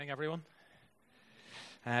morning,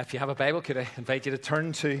 everyone. If you have a Bible, could I invite you to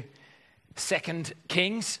turn to 2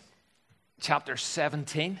 Kings, chapter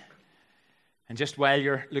 17. And just while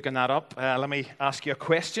you're looking that up, let me ask you a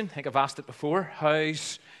question. I think I've asked it before.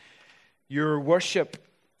 How's your worship?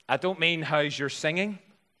 I don't mean how's your singing.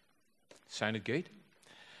 Sounded good.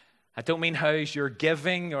 I don't mean how's your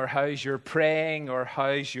giving or how's your praying or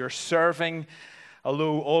how's your serving,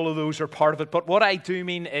 although all of those are part of it. But what I do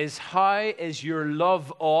mean is, how is your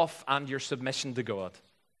love off and your submission to God?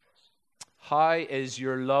 How is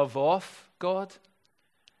your love off, God?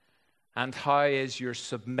 And how is your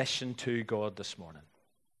submission to God this morning?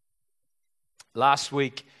 Last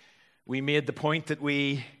week, we made the point that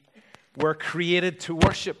we were created to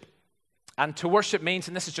worship. And to worship means,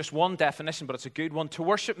 and this is just one definition, but it's a good one, to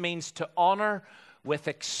worship means to honor with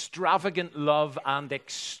extravagant love and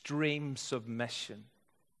extreme submission.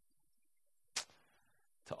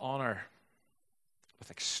 To honor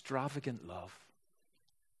with extravagant love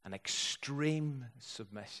and extreme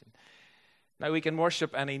submission. Now, we can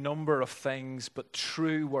worship any number of things, but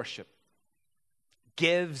true worship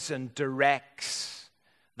gives and directs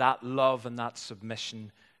that love and that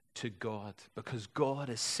submission to God, because God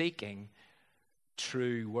is seeking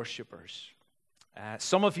true worshipers.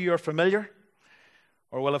 Some of you are familiar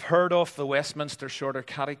or will have heard of the Westminster Shorter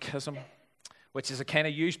Catechism, which is a kind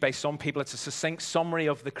of used by some people. It's a succinct summary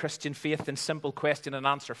of the Christian faith in simple question and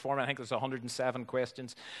answer form. I think there's 107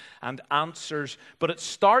 questions and answers. But it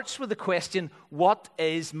starts with the question, what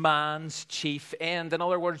is man's chief end? In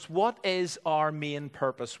other words, what is our main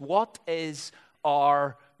purpose? What is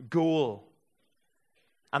our goal?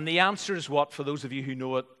 And the answer is what, for those of you who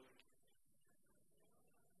know it?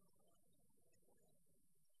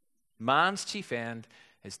 Man's chief end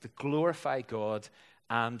is to glorify God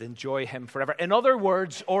and enjoy Him forever. In other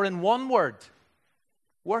words, or in one word,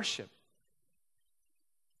 worship.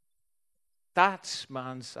 That's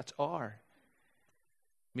our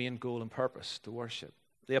main goal and purpose, to worship.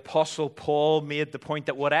 The Apostle Paul made the point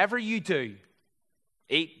that whatever you do,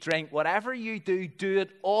 eat, drink, whatever you do, do it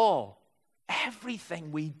all.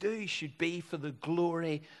 Everything we do should be for the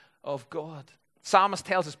glory of God. Psalmist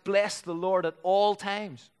tells us, bless the Lord at all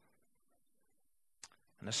times,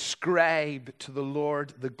 and ascribe to the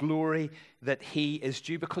Lord the glory that He is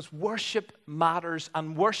due, because worship matters,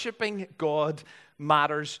 and worshiping God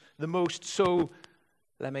matters the most. So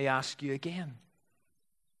let me ask you again,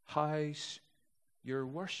 how's your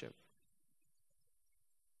worship?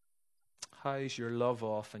 How's your love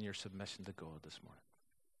off and your submission to God this morning?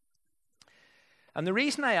 And the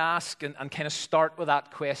reason I ask and kind of start with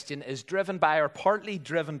that question is driven by, or partly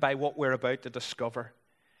driven by, what we're about to discover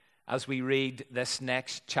as we read this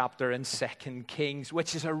next chapter in 2 Kings,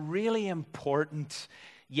 which is a really important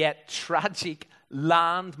yet tragic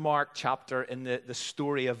landmark chapter in the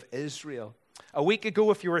story of Israel. A week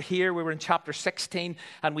ago, if you were here, we were in chapter 16,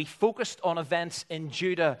 and we focused on events in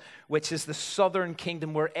Judah, which is the southern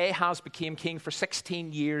kingdom, where Ahaz became king for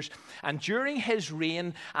 16 years. And during his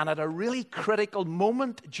reign, and at a really critical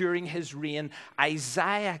moment during his reign,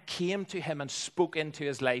 Isaiah came to him and spoke into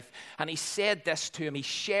his life. And he said this to him, he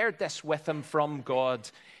shared this with him from God.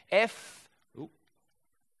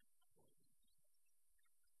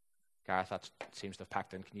 Gareth, that seems to have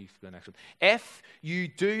packed in. Can you go next one? If you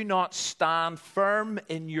do not stand firm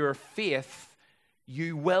in your faith,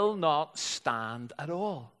 you will not stand at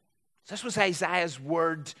all. This was Isaiah's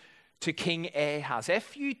word to King Ahaz.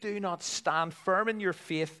 If you do not stand firm in your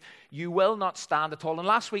faith, you will not stand at all. And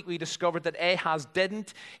last week we discovered that Ahaz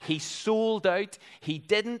didn't. He sold out. He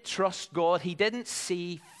didn't trust God. He didn't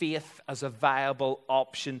see faith as a viable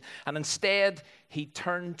option. And instead, he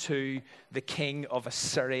turned to the king of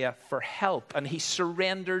Assyria for help. And he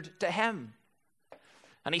surrendered to him.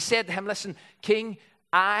 And he said to him, listen, King,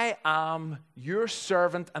 I am your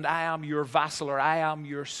servant and I am your vassal, or I am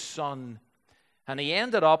your son. And he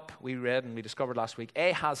ended up, we read and we discovered last week,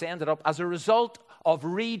 Ahaz ended up, as a result of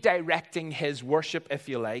redirecting his worship, if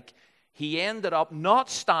you like, he ended up not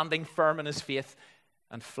standing firm in his faith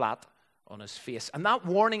and flat on his face. And that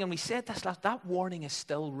warning, and we said this last, that warning is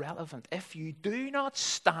still relevant. If you do not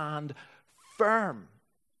stand firm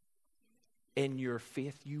in your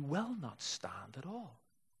faith, you will not stand at all.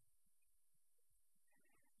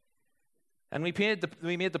 And we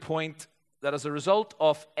made the point that as a result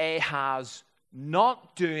of Ahaz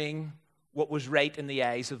not doing what was right in the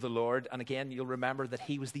eyes of the Lord, and again, you'll remember that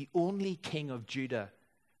he was the only king of Judah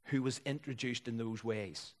who was introduced in those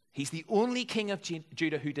ways. He's the only king of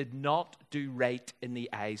Judah who did not do right in the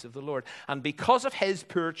eyes of the Lord. And because of his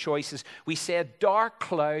poor choices, we said dark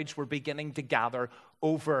clouds were beginning to gather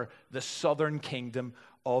over the southern kingdom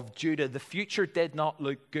of Judah, the future did not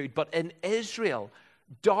look good. But in Israel,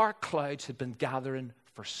 dark clouds had been gathering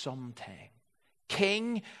for some time.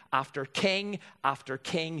 King after king after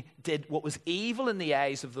king did what was evil in the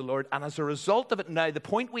eyes of the Lord. And as a result of it now, the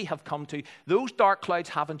point we have come to, those dark clouds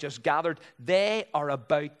haven't just gathered, they are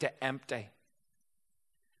about to empty.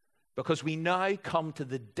 Because we now come to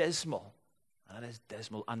the dismal, and it is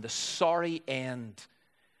dismal, and the sorry end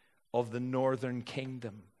of the northern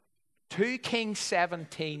kingdom. 2 Kings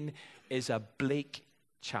 17 is a bleak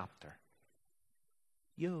chapter.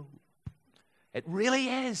 It really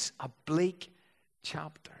is a bleak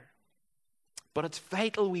chapter. But it's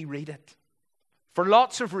vital we read it for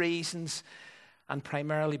lots of reasons, and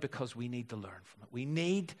primarily because we need to learn from it. We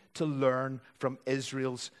need to learn from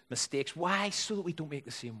Israel's mistakes. Why? So that we don't make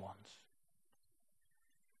the same ones.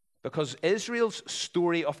 Because Israel's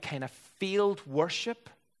story of kind of failed worship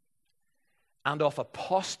and of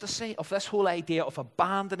apostasy, of this whole idea of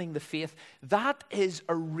abandoning the faith, that is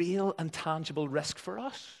a real and tangible risk for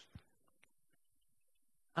us.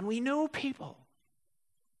 And we know people,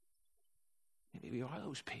 maybe we are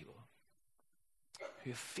those people,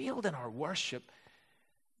 who have failed in our worship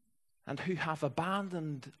and who have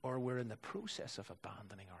abandoned or were in the process of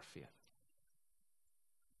abandoning our faith.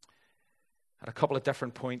 At a couple of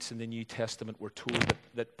different points in the New Testament, we're told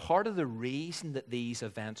that part of the reason that these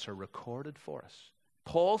events are recorded for us,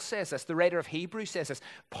 Paul says this, the writer of Hebrews says this,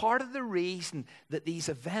 part of the reason that these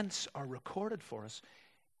events are recorded for us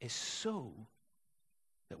is so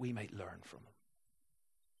that we might learn from them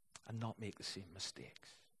and not make the same mistakes.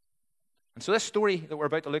 And so this story that we're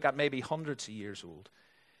about to look at may be hundreds of years old.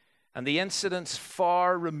 And the incident's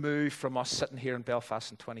far removed from us sitting here in Belfast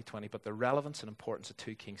in 2020, but the relevance and importance of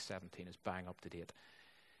 2 Kings 17 is bang up to date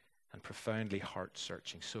and profoundly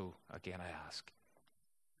heart-searching. So, again, I ask,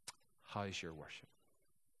 how is your worship?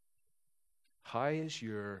 How is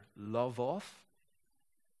your love of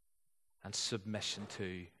and submission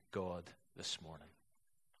to God this morning?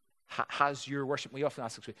 Has your worship, we often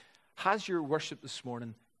ask this, has your worship this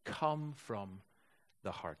morning come from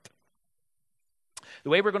the heart?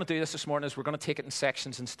 The way we're going to do this morning is we're going to take it in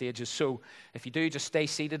sections and stages. So if you do, just stay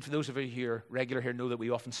seated. For those of you who are regular here know that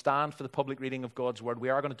we often stand for the public reading of God's Word. We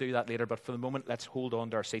are going to do that later, but for the moment, let's hold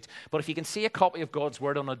on to our seats. But if you can see a copy of God's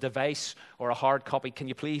Word on a device or a hard copy, can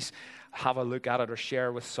you please have a look at it or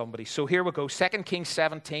share with somebody? So here we go. 2 Kings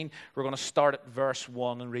 17, we're going to start at verse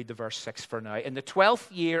 1 and read the verse 6 for now. In the 12th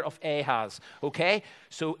year of Ahaz, okay?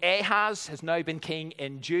 So Ahaz has now been king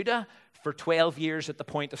in Judah for 12 years at the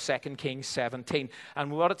point of 2 Kings 17.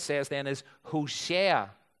 And what it says then is, Hoshea,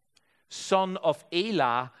 son of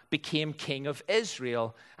Elah, became king of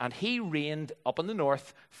Israel, and he reigned up in the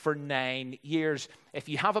north for 9 years. If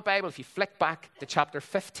you have a Bible, if you flick back to chapter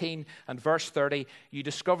 15 and verse 30, you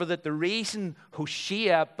discover that the reason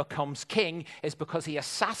Hoshea becomes king is because he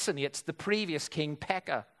assassinates the previous king,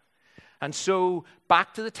 Pekah. And so,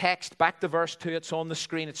 back to the text, back to verse 2, it's on the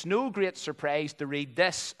screen. It's no great surprise to read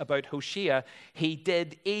this about Hoshea. He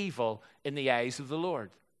did evil in the eyes of the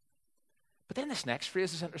Lord. But then this next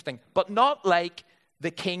phrase is interesting. But not like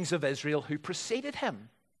the kings of Israel who preceded him.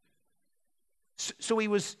 So he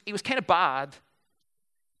was kind of bad,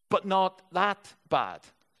 but not that bad.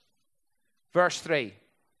 Verse 3.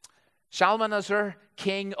 Shalmaneser,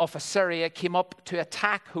 king of Assyria, came up to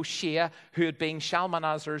attack Hoshea, who had been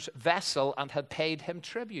Shalmaneser's vessel and had paid him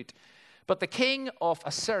tribute. But the king of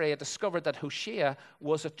Assyria discovered that Hoshea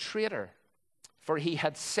was a traitor, for he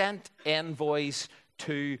had sent envoys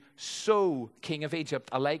to So, king of Egypt.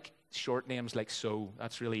 I like short names like So.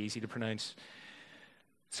 That's really easy to pronounce.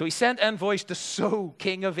 So he sent envoys to So,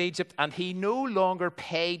 king of Egypt, and he no longer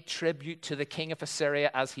paid tribute to the king of Assyria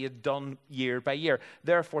as he had done year by year.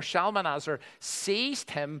 Therefore, Shalmaneser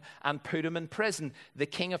seized him and put him in prison. The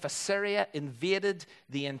king of Assyria invaded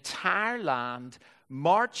the entire land,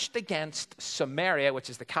 marched against Samaria, which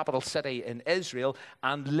is the capital city in Israel,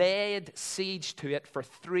 and laid siege to it for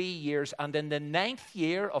 3 years. And in the 9th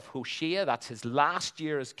year of Hoshea, that's his last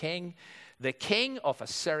year as king, the king of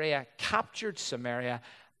Assyria captured Samaria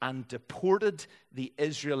and deported the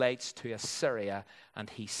Israelites to Assyria, and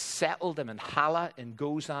he settled them in Hala, in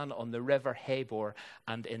Gozan, on the river Habor,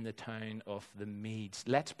 and in the town of the Medes.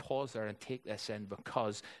 Let's pause there and take this in,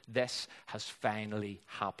 because this has finally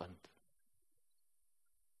happened.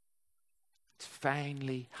 It's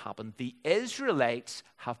finally happened. The Israelites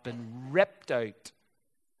have been ripped out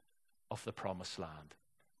of the promised land.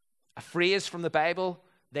 A phrase from the Bible,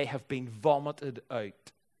 they have been vomited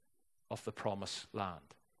out of the promised land.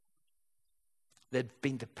 They've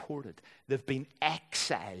been deported. They've been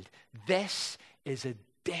exiled. This is a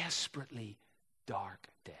desperately dark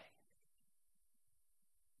day.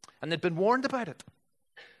 And they'd been warned about it.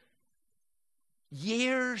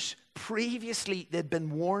 Years previously, they'd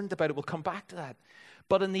been warned about it. We'll come back to that.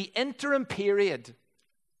 But in the interim period,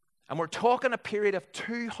 and we're talking a period of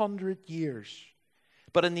 200 years,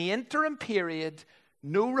 but in the interim period,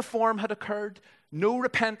 no reform had occurred, no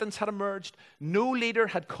repentance had emerged, no leader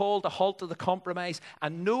had called a halt to the compromise,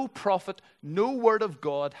 and no prophet, no word of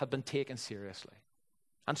God had been taken seriously.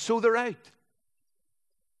 And so they're out.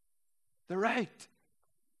 They're out.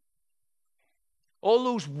 All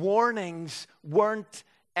those warnings weren't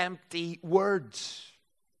empty words.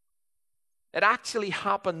 It actually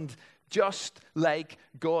happened just like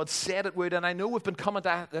God said it would. And I know we've been coming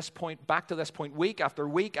back to this point week after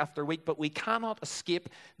week after week, but we cannot escape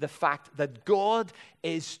the fact that God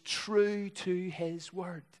is true to his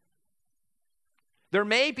word. There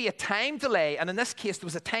may be a time delay, and in this case there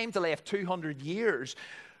was a time delay of 200 years,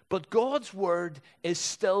 but God's word is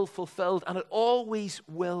still fulfilled, and it always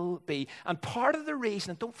will be. And part of the reason,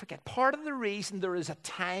 and don't forget, part of the reason there is a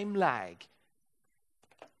time lag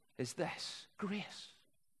is this: grace.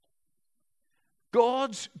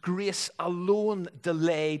 God's grace alone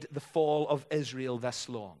delayed the fall of Israel this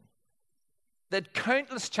long. They had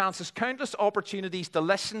countless chances, countless opportunities to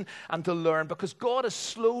listen and to learn, because God is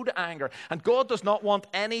slow to anger and God does not want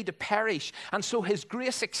any to perish. And so his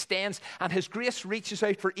grace extends and his grace reaches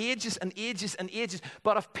out for ages and ages and ages.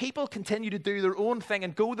 But if people continue to do their own thing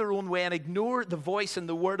and go their own way and ignore the voice and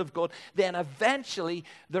the word of God, then eventually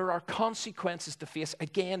there are consequences to face,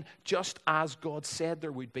 again, just as God said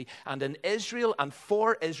there would be. And in Israel and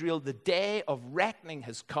for Israel, the day of reckoning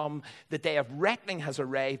has come, the day of reckoning has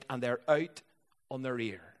arrived, and they're out on their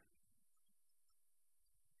ear,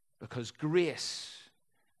 because grace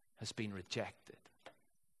has been rejected.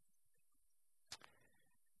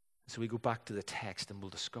 So we go back to the text and we'll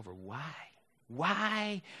discover why.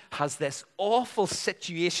 Why has this awful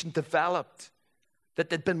situation developed that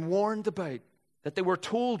they'd been warned about, that they were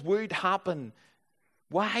told would happen?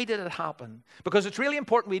 Why did it happen? Because it's really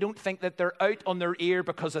important we don't think that they're out on their ear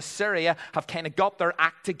because Assyria have kind of got their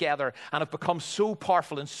act together and have become so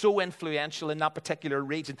powerful and so influential in that particular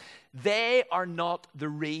region. They are not the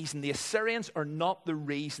reason. The Assyrians are not the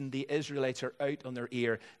reason the Israelites are out on their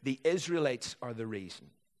ear. The Israelites are the reason.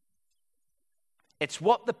 It's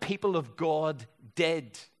what the people of God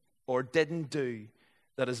did or didn't do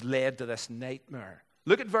that has led to this nightmare.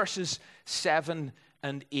 Look at verses 7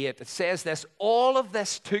 and 8. It says this: all of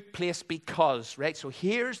this took place because, right? So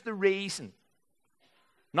here's the reason.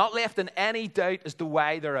 Not left in any doubt as to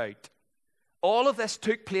why they're out. All of this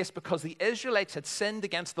took place because the Israelites had sinned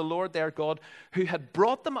against the Lord their God, who had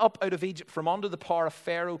brought them up out of Egypt from under the power of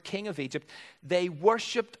Pharaoh, king of Egypt. They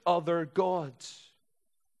worshipped other gods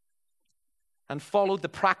and followed the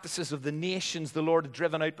practices of the nations the Lord had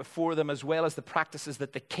driven out before them, as well as the practices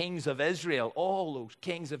that the kings of Israel, all those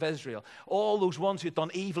kings of Israel, all those ones who had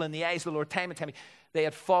done evil in the eyes of the Lord time and time again, they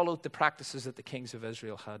had followed the practices that the kings of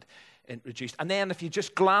Israel had introduced. And then if you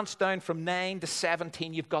just glance down from 9 to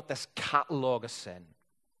 17, you've got this catalogue of sin.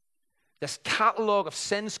 This catalogue of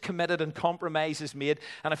sins committed and compromises made.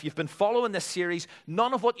 And if you've been following this series,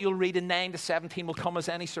 none of what you'll read in 9 to 17 will come as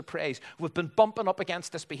any surprise. We've been bumping up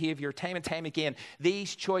against this behavior time and time again.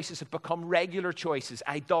 These choices have become regular choices: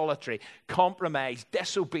 idolatry, compromise,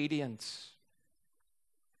 disobedience.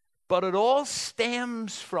 But it all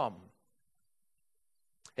stems from,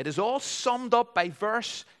 it is all summed up by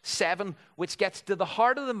verse 7, which gets to the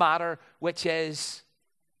heart of the matter, which is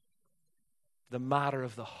the matter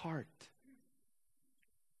of the heart.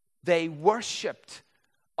 They worshipped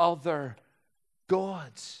other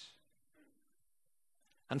gods.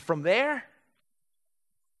 And from there,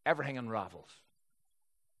 everything unravels.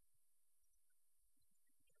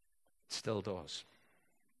 It still does.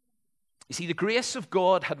 You see, the grace of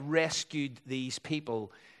God had rescued these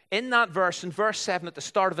people. In that verse, in verse 7 at the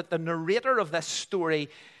start of it, the narrator of this story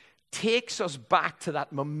takes us back to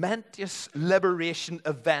that momentous liberation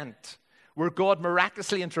event where God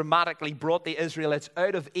miraculously and dramatically brought the Israelites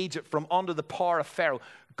out of Egypt from under the power of Pharaoh.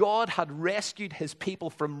 God had rescued his people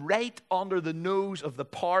from right under the nose of the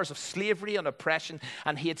powers of slavery and oppression,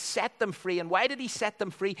 and he had set them free. And why did he set them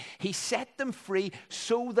free? He set them free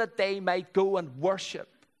so that they might go and worship.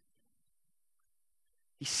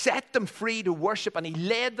 He set them free to worship, and he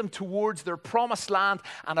led them towards their promised land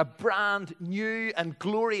and a brand new and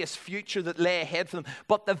glorious future that lay ahead for them.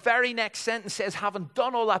 But the very next sentence says, having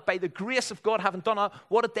done all that, by the grace of God, having done all that,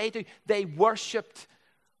 what did they do? They worshipped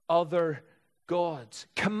other gods.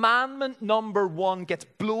 Commandment number 1 gets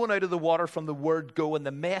blown out of the water from the word go, and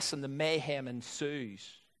the mess and the mayhem ensues.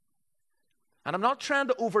 And I'm not trying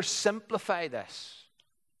to oversimplify this,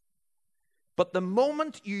 But the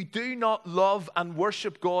moment you do not love and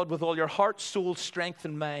worship God with all your heart, soul, strength,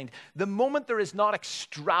 and mind, the moment there is not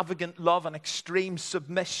extravagant love and extreme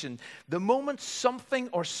submission, the moment something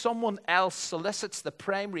or someone else solicits the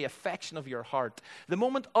primary affection of your heart, the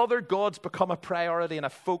moment other gods become a priority and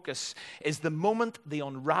a focus, is the moment the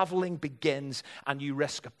unraveling begins, and you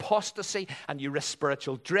risk apostasy, and you risk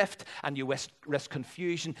spiritual drift, and you risk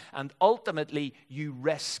confusion, and ultimately you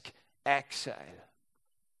risk exile.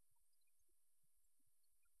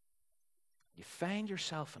 You find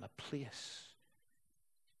yourself in a place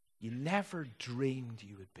you never dreamed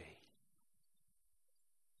you would be.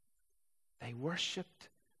 They worshipped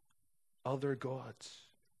other gods.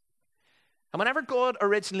 And whenever God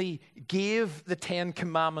originally gave the 10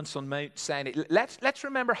 Commandments on Mount Sinai, let's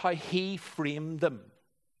remember how He framed them.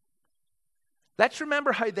 Let's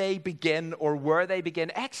remember how they begin, or where they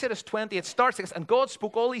begin. Exodus 20, it starts like this, and God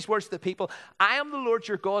spoke all these words to the people. I am the Lord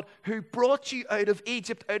your God who brought you out of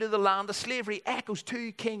Egypt, out of the land of slavery. Echoes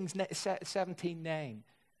 2 Kings 17:9.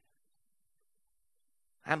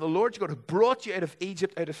 I am the Lord your God who brought you out of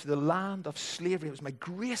Egypt, out of the land of slavery. It was my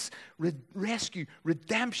grace, rescue,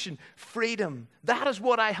 redemption, freedom. That is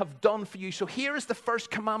what I have done for you. So here is the first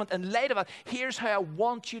commandment. In light of that, here's how I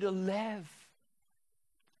want you to live.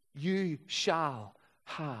 You shall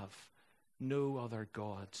have no other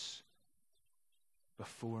gods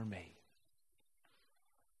before me.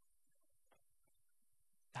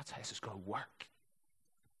 That's how this is going to work.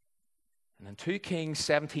 And in 2 Kings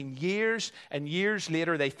 17, years and years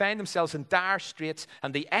later, they find themselves in dire straits,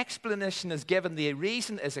 and the explanation is given. The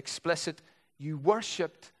reason is explicit. You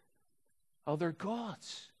worshipped other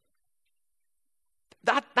gods.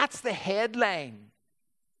 That's the headline.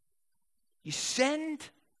 You sinned.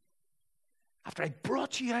 After I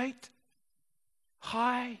brought you out,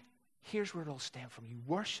 how? Here's where it all stemmed from. You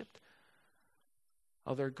worshipped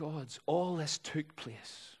other gods. All this took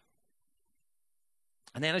place.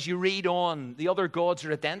 And then as you read on, the other gods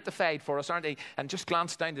are identified for us, aren't they? And just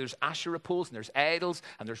glance down, there's Asherah poles, and there's idols,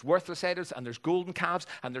 and there's worthless idols, and there's golden calves,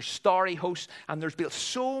 and there's starry hosts, and there's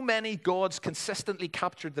so many gods consistently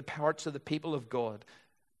captured the hearts of the people of God.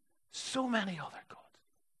 So many other gods.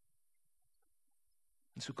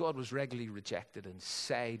 And so God was regularly rejected and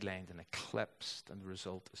sidelined and eclipsed, and the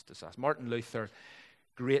result is disaster. Martin Luther,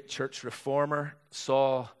 great church reformer,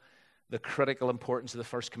 saw the critical importance of the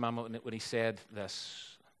first commandment when he said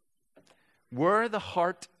this: where the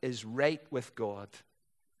heart is right with God,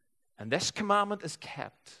 and this commandment is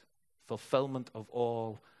kept, fulfillment of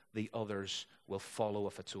all the others will follow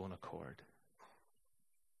of its own accord.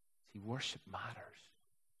 See, worship matters.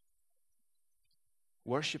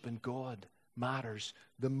 Worship in God matters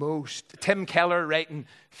the most. Tim Keller, writing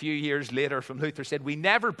a few years later from Luther, said, we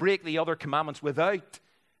never break the other commandments without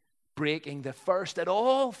breaking the first. It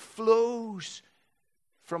all flows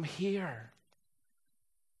from here.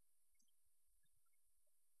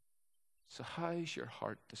 So how's your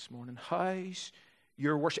heart this morning? How's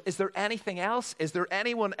your worship? Is there anything else? Is there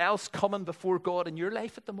anyone else coming before God in your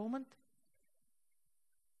life at the moment?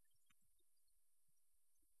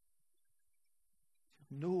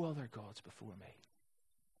 No other gods before me.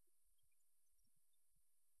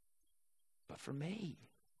 But for me,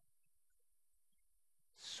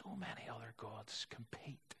 so many other gods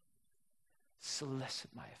compete, solicit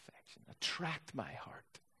my affection, attract my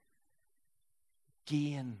heart,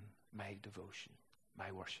 gain my devotion,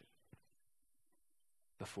 my worship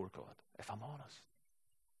before God, if I'm honest.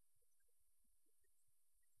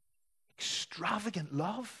 Extravagant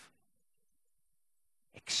love,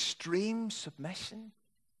 extreme submission.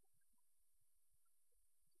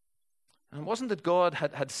 And it wasn't that God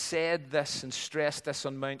had said this and stressed this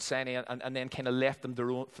on Mount Sinai and then kind of left them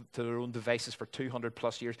to their own devices for 200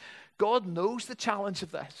 plus years. God knows the challenge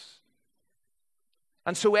of this.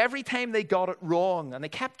 And so every time they got it wrong, and they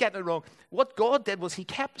kept getting it wrong, what God did was He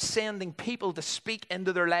kept sending people to speak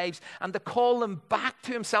into their lives and to call them back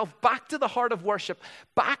to Himself, back to the heart of worship,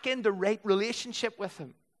 back into right relationship with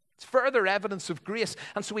Him. It's further evidence of grace.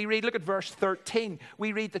 And so we read, look at verse 13.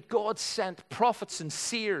 We read that God sent prophets and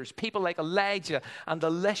seers, people like Elijah and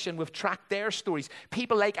Elisha, and we've tracked their stories.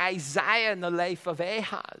 People like Isaiah in the life of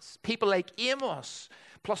Ahaz. People like Amos,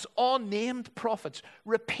 plus unnamed prophets,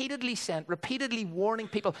 repeatedly sent, repeatedly warning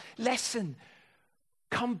people, listen,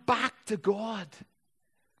 come back to God.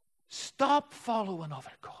 Stop following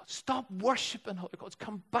other gods. Stop worshiping other gods.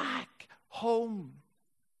 Come back home.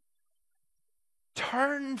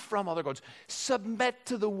 Turn from other gods. Submit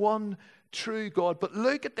to the one true God. But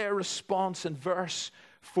look at their response in verse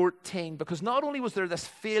 14, because not only was there this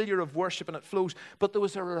failure of worship and it flows, but there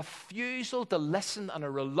was a refusal to listen and a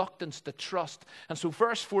reluctance to trust. And so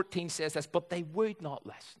verse 14 says this, but they would not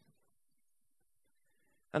listen.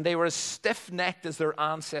 And they were as stiff-necked as their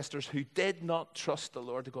ancestors who did not trust the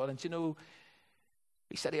Lord God. And you know,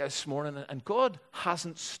 he said here this morning, and God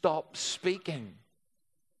hasn't stopped speaking.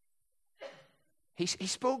 He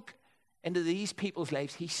spoke into these people's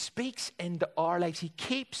lives. He speaks into our lives. He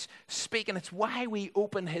keeps speaking. It's why we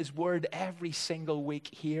open his word every single week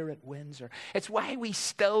here at Windsor. It's why we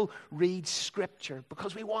still read scripture,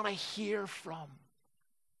 because we want to hear from.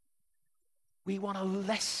 We want to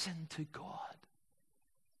listen to God.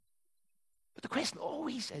 But the question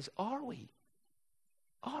always is, are we?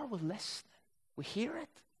 Are we listening? We hear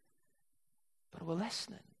it, but are we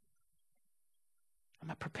listening? Am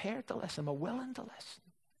I prepared to listen? Am I willing to listen?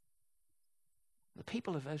 The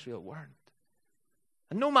people of Israel weren't.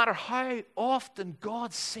 And no matter how often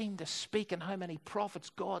God seemed to speak and how many prophets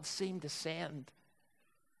God seemed to send,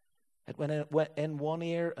 it went in one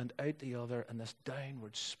ear and out the other, and this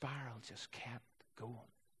downward spiral just kept going.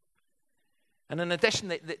 And in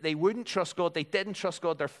addition, they wouldn't trust God. They didn't trust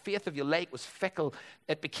God. Their faith, if you like, was fickle.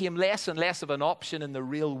 It became less and less of an option in the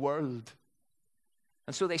real world.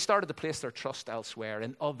 And so they started to place their trust elsewhere,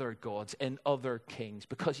 in other gods, in other kings.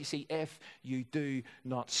 Because you see, if you do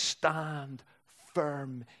not stand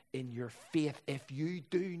firm in your faith, if you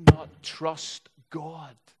do not trust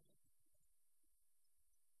God,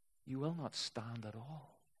 you will not stand at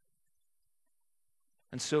all.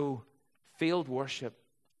 And so, failed worship,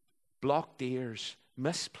 blocked ears,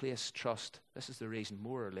 misplaced trust. This is the reason,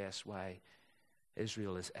 more or less, why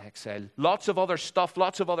Israel is exiled. Lots of other stuff,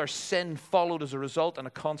 lots of other sin followed as a result and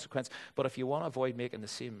a consequence. But if you want to avoid making the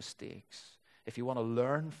same mistakes, if you want to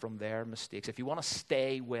learn from their mistakes, if you want to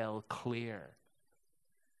stay well clear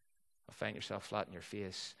of finding yourself flat in your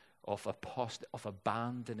face, of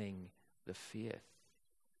abandoning the faith,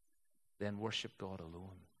 then worship God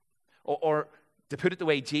alone. Or to put it the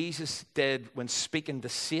way Jesus did when speaking to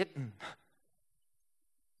Satan,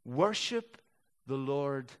 worship the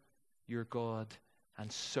Lord your God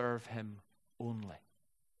and serve him only.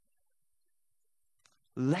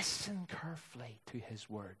 Listen carefully to his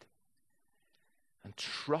word and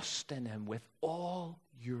trust in him with all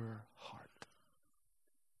your heart,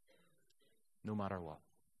 no matter what.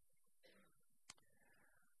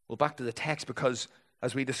 Well, back to the text, because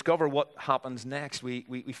as we discover what happens next, we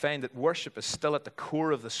find that worship is still at the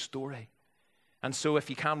core of the story. And so if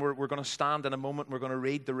you can, we're going to stand in a moment and we're going to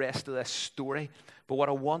read the rest of this story. But what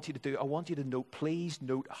I want you to do, I want you to note, please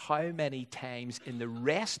note how many times in the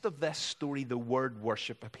rest of this story the word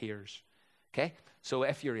worship appears. Okay? So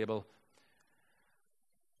if you're able,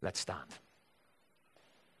 let's stand.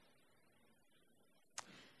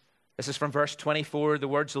 This is from verse 24. The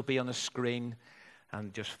words will be on the screen,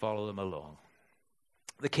 and just follow them along.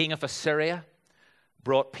 The king of Assyria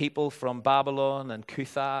brought people from Babylon and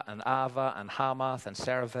Cutha and Ava and Hamath and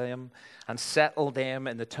Seraphim and settled them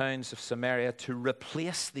in the towns of Samaria to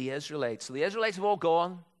replace the Israelites. So the Israelites have all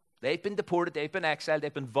gone. They've been deported. They've been exiled.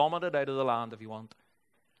 They've been vomited out of the land, if you want.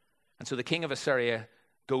 And so the king of Assyria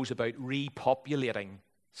goes about repopulating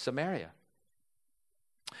Samaria.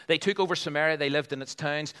 They took over Samaria. They lived in its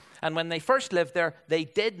towns. And when they first lived there, they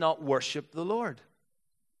did not worship the Lord.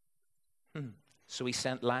 So he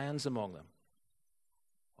sent lions among them.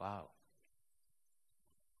 Wow.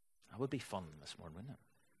 That would be fun this morning, wouldn't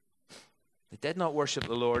it? They did not worship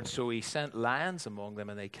the Lord, so he sent lions among them,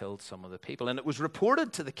 and they killed some of the people. And it was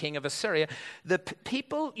reported to the king of Assyria, the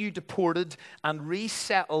people you deported and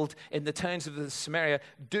resettled in the towns of Samaria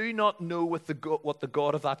do not know what the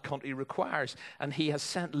God of that country requires. And he has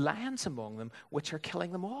sent lions among them, which are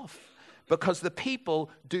killing them off, because the people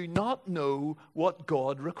do not know what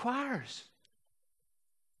God requires.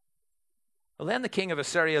 Well, then the king of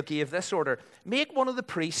Assyria gave this order: make one of the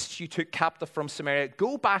priests you took captive from Samaria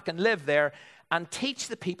go back and live there and teach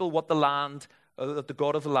the people what the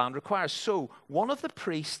God of the land requires. So one of the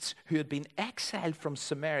priests who had been exiled from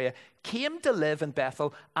Samaria came to live in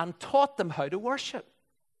Bethel and taught them how to worship.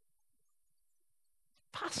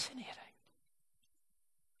 Fascinating.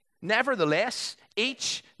 Nevertheless,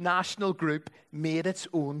 each national group made its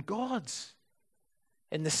own gods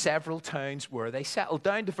in the several towns where they settled.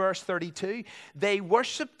 Down to verse 32, they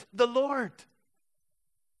worshipped the Lord.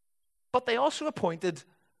 But they also appointed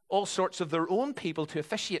all sorts of their own people to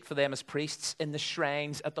officiate for them as priests in the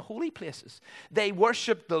shrines at the holy places. They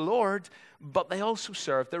worshipped the Lord, but they also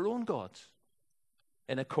served their own gods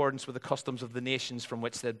in accordance with the customs of the nations from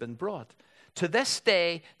which they had been brought. To this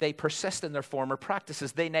day, they persist in their former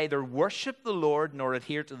practices. They neither worship the Lord nor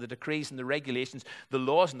adhere to the decrees and the regulations, the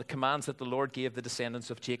laws and the commands that the Lord gave the descendants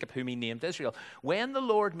of Jacob, whom he named Israel. When the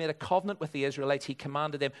Lord made a covenant with the Israelites, he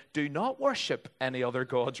commanded them, do not worship any other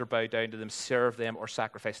gods or bow down to them, serve them or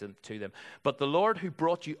sacrifice them to them. But the Lord who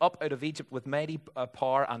brought you up out of Egypt with mighty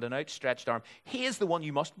power and an outstretched arm, he is the one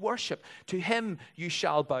you must worship. To him you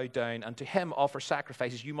shall bow down, and to him offer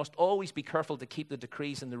sacrifices. You must always be careful to keep the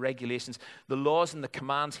decrees and the regulations, the laws and the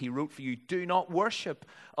commands he wrote for you. Do not worship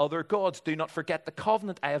other gods. Do not forget the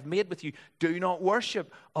covenant I have made with you. Do not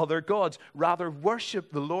worship other gods. Rather,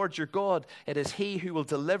 worship the Lord your God. It is he who will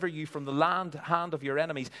deliver you from the hand of your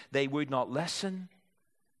enemies. They would not listen,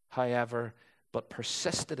 however, but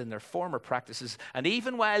persisted in their former practices. And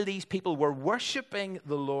even while these people were worshiping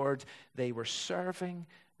the Lord, they were serving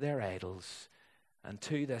their idols. And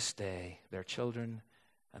to this day, their children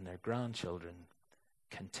and their grandchildren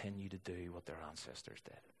continue to do what their ancestors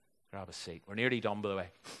did. Grab a seat. We're nearly done, by the way.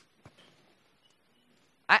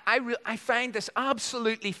 I find this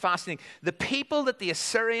absolutely fascinating. The people that the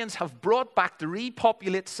Assyrians have brought back to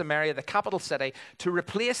repopulate Samaria, the capital city, to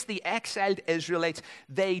replace the exiled Israelites,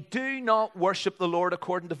 they do not worship the Lord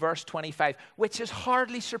according to verse 25, which is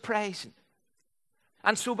hardly surprising.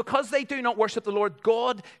 And so because they do not worship the Lord,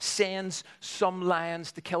 God sends some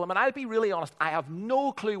lions to kill them. And I'll be really honest, I have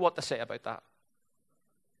no clue what to say about that.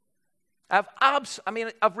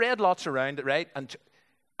 I've read lots around it, right? And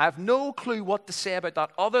I have no clue what to say about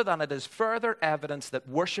that other than it is further evidence that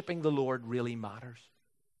worshiping the Lord really matters.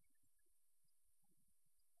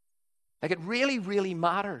 Like it really, really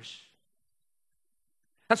matters.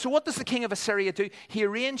 And so what does the king of Assyria do? He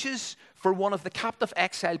arranges for one of the captive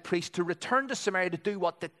exiled priests to return to Samaria to do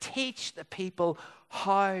what? To teach the people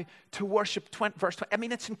how to worship. Verse 20. I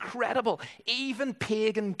mean, it's incredible. Even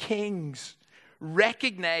pagan kings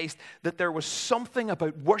recognized that there was something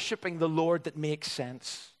about worshiping the Lord that makes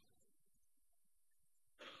sense.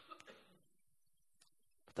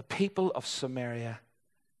 But the people of Samaria,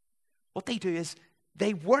 what they do is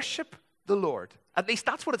they worship the Lord. At least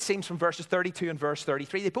that's what it seems from verses 32 and verse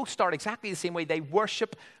 33. They both start exactly the same way. They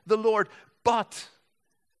worship the Lord, but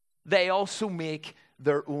they also make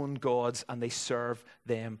their own gods and they serve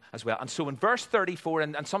them as well. And so in verse 34,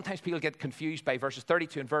 and sometimes people get confused by verses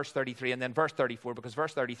 32 and verse 33 and then verse 34, because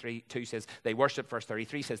verse 33 says they worship, verse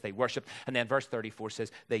 33 says they worship, and then verse 34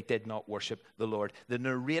 says they did not worship the Lord. The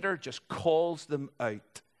narrator just calls them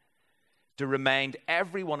out to remind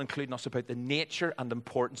everyone, including us, about the nature and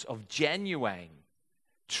importance of genuine,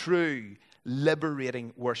 true,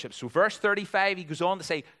 liberating worship. So verse 35, he goes on to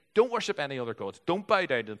say, don't worship any other gods. Don't bow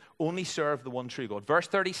down to them. Only serve the one true God. Verse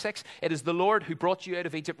 36, it is the Lord who brought you out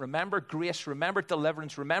of Egypt. Remember grace, remember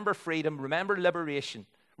deliverance, remember freedom, remember liberation,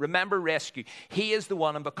 remember rescue. He is the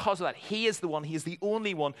one, and because of that, he is the one, he is the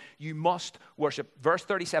only one you must worship. Verse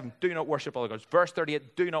 37, do not worship other gods. Verse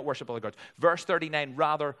 38, do not worship other gods. Verse 39,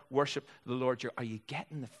 rather worship the Lord. Are you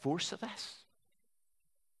getting the force of this?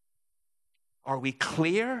 Are we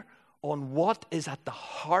clear on what is at the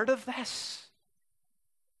heart of this?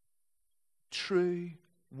 True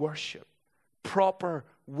worship, proper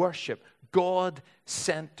worship,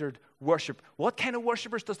 God-centered worship. What kind of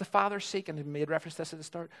worshipers does the Father seek? And he made reference to this at the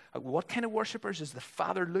start. What kind of worshipers is the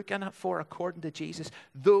Father looking at for according to Jesus?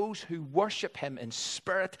 Those who worship him in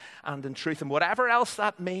spirit and in truth. And whatever else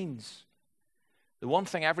that means, the one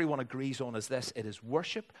thing everyone agrees on is this: it is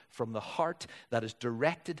worship from the heart that is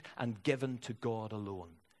directed and given to God alone.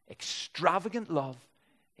 Extravagant love,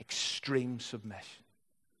 extreme submission.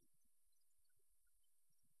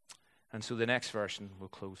 And so the next verse, and we'll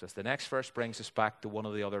close this. The next verse brings us back to one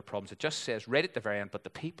of the other problems. It just says right at the very end, but the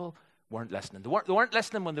people weren't listening. They weren't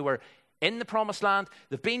listening when they were in the promised land.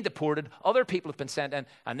 They've been deported. Other people have been sent in,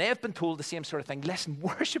 and they have been told the same sort of thing. Listen,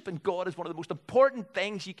 worshiping God is one of the most important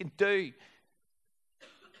things you can do.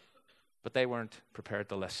 But they weren't prepared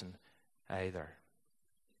to listen either.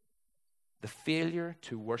 The failure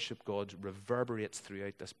to worship God reverberates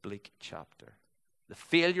throughout this bleak chapter. The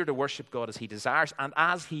failure to worship God as he desires and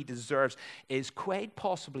as he deserves is quite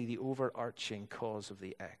possibly the overarching cause of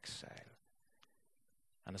the exile.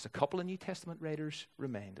 And as a couple of New Testament writers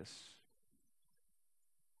remind us,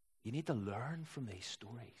 you need to learn from these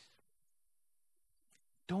stories.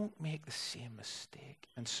 Don't make the same mistake.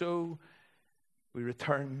 And so we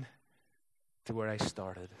return to where I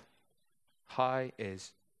started. How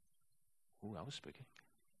is... Oh, that was spooky.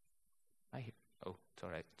 Oh, it's all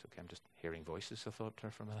right. It's okay. I'm just hearing voices, I thought, there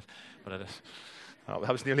for a minute. But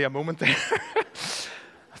that was nearly a moment there.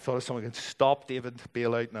 I thought if someone could stop David,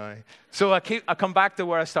 bail out now. So I come back to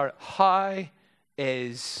where I started. How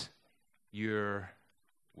is your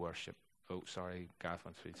worship? Oh, sorry, Gav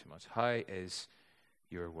went through too much. How is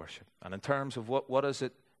your worship? And in terms of what is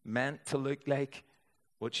it meant to look like?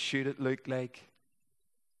 What should it look like?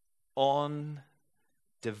 Undivided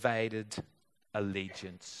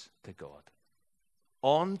allegiance to God.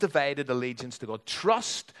 Undivided allegiance to God.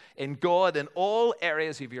 Trust in God in all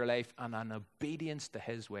areas of your life and an obedience to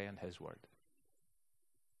His way and His word.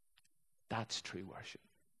 That's true worship.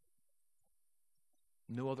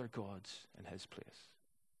 No other gods in His place.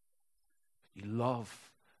 You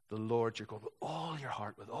love the Lord your God with all your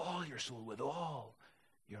heart, with all your soul, with all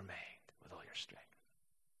your mind, with all your strength.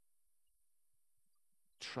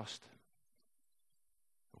 Trust Him.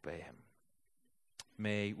 Obey Him.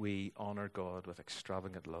 May we honor God with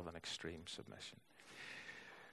extravagant love and extreme submission.